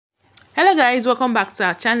Hello guys, welcome back to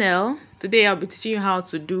our channel. Today I'll be teaching you how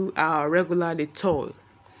to do our regular Dettol,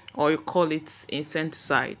 or you call it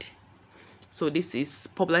insecticide. So this is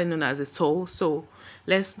popularly known as Dettol. So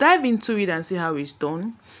let's dive into it and see how it's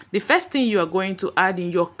done. The first thing you are going to add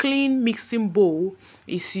in your clean mixing bowl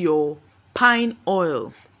is your pine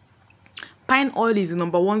oil. Pine oil is the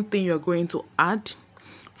number one thing you're going to add,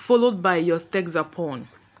 followed by your Texapon.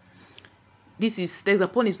 This is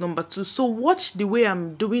Texapon is number 2. So watch the way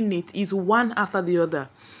I'm doing it is one after the other.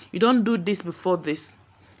 You don't do this before this.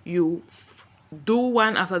 You do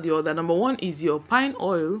one after the other. Number 1 is your pine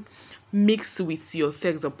oil mixed with your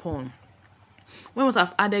Texapon. When you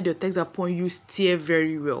have added your Texapon, you stir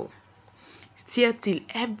very well. Stir till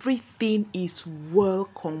everything is well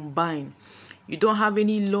combined. You don't have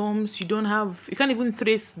any lumps. You can't even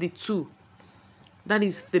trace the two. That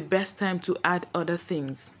is the best time to add other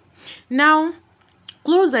things. Now,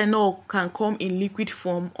 Chloroxylenol can come in liquid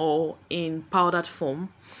form or in powdered form.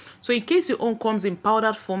 So in case your own comes in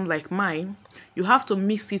powdered form like mine, you have to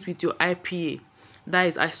mix it with your IPA, that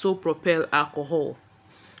is isopropyl alcohol.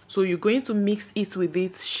 So you're going to mix it with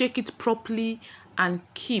it, shake it properly and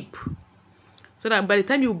keep, so that by the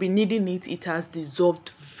time you'll be needing it, it has dissolved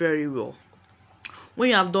very well. When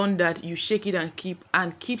you have done that, you shake it and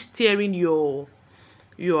keep stirring your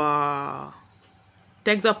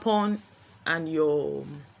Texapon and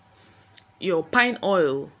your pine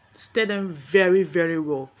oil. Stir them very, very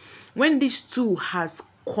well. When these two has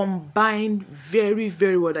combined very,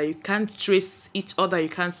 very well, that you can't trace each other, you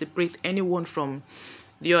can't separate anyone from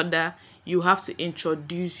the other, you have to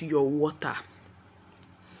introduce your water.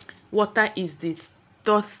 Water is the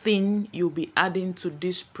third thing you'll be adding to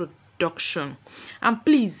this production. And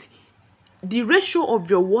please, the ratio of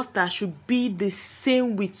your water should be the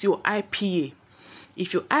same with your IPA.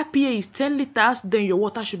 If your IPA is 10 liters, then your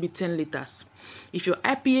water should be 10 liters. If your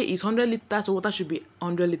IPA is 100 liters, your water should be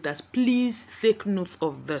 100 liters. Please take note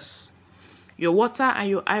of this. Your water and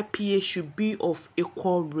your IPA should be of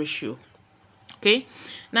equal ratio. Okay?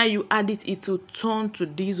 Now you add it, it will turn to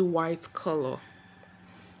this white color.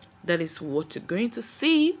 That is what you're going to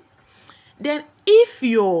see. Then if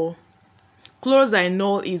your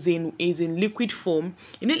Chloroxylenol is in liquid form,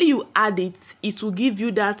 immediately you add it, it will give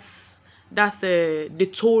you that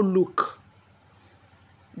Dettol look.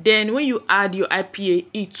 Then when you add your IPA,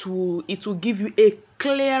 it will give you a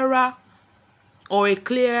clearer or a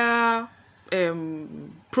clear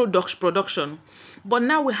production. But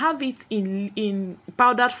now we have it in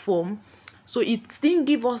powdered form, so it didn't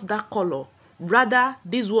give us that color. Rather,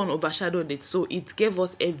 this one overshadowed it, so it gave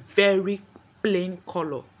us a very plain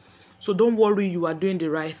color. So don't worry, you are doing the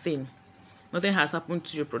right thing. Nothing has happened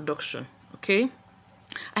to your production. Okay,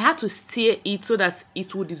 I had to stir it so that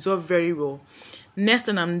it will dissolve very well. Next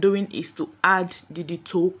thing I'm doing is to add the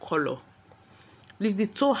Dettol color. This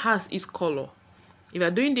Dettol has its color. If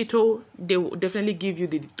you're doing Dettol, they will definitely give you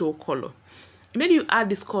the Dettol color. When you add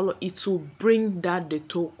this color, it will bring that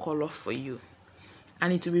Dettol color for you,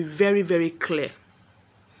 and it will be very, very clear.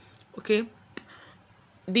 Okay,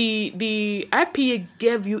 the IPA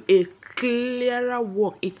gave you a clearer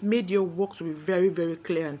work. It made your work to be very, very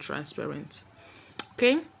clear and transparent.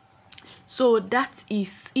 Okay, so that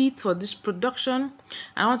is it for this production.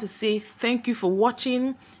 I want to say thank you for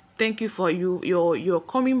watching. Thank you for your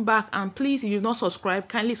coming back, and please, if you've not subscribed,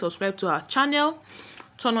 kindly subscribe to our channel.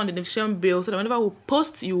 Turn on the notification bell so that whenever we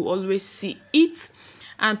post, you will always see it.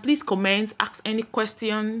 And please comment, ask any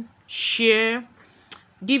question, share,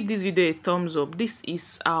 give this video a thumbs up. This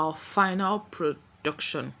is our final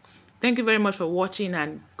production. Thank you very much for watching,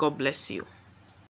 and God bless you.